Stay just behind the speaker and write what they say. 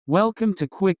Welcome to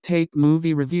Quick Take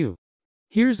Movie Review.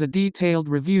 Here's a detailed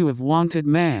review of Wanted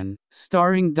Man,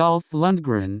 starring Dolph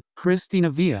Lundgren, Christina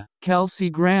Via,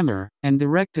 Kelsey Grammer, and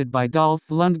directed by Dolph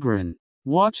Lundgren.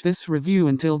 Watch this review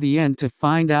until the end to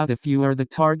find out if you are the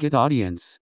target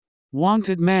audience.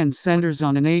 Wanted Man centers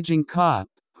on an aging cop,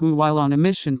 who while on a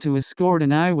mission to escort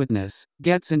an eyewitness,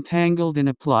 gets entangled in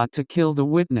a plot to kill the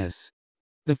witness.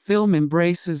 The film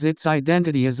embraces its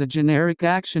identity as a generic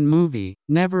action movie,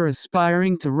 never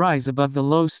aspiring to rise above the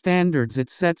low standards it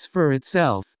sets for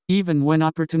itself, even when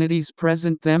opportunities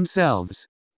present themselves.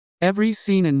 Every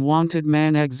scene in Wanted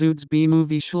Man exudes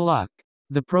B-movie schlock.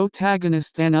 The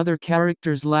protagonist and other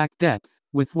characters lack depth,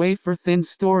 with wafer-thin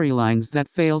storylines that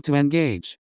fail to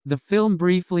engage. The film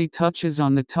briefly touches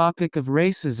on the topic of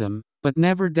racism, but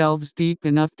never delves deep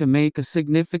enough to make a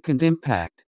significant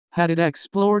impact. Had it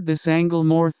explored this angle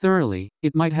more thoroughly,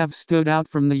 it might have stood out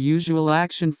from the usual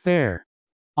action fare.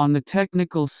 On the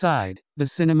technical side, the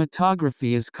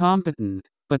cinematography is competent,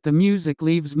 but the music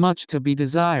leaves much to be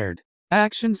desired.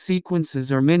 Action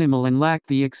sequences are minimal and lack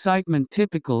the excitement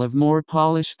typical of more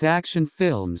polished action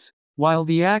films, while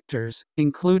the actors,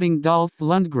 including Dolph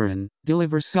Lundgren,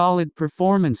 deliver solid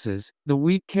performances. The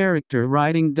weak character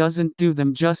writing doesn't do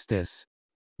them justice.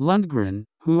 Lundgren,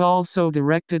 who also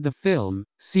directed the film,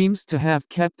 seems to have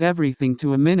kept everything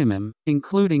to a minimum,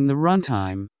 including the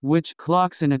runtime, which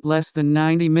clocks in at less than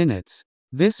 90 minutes.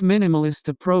 This minimalist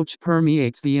approach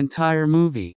permeates the entire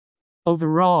movie.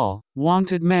 Overall,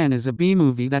 Wanted Man is a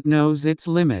B-movie that knows its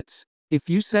limits. If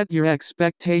you set your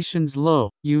expectations low,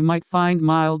 you might find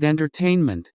mild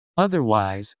entertainment.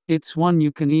 Otherwise, it's one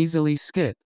you can easily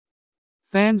skip.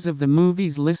 Fans of the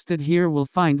movies listed here will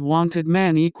find Wanted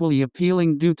Man equally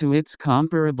appealing due to its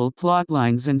comparable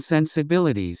plotlines and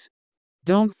sensibilities.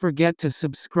 Don't forget to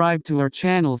subscribe to our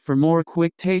channel for more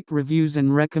quick take reviews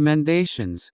and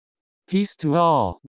recommendations. Peace to all.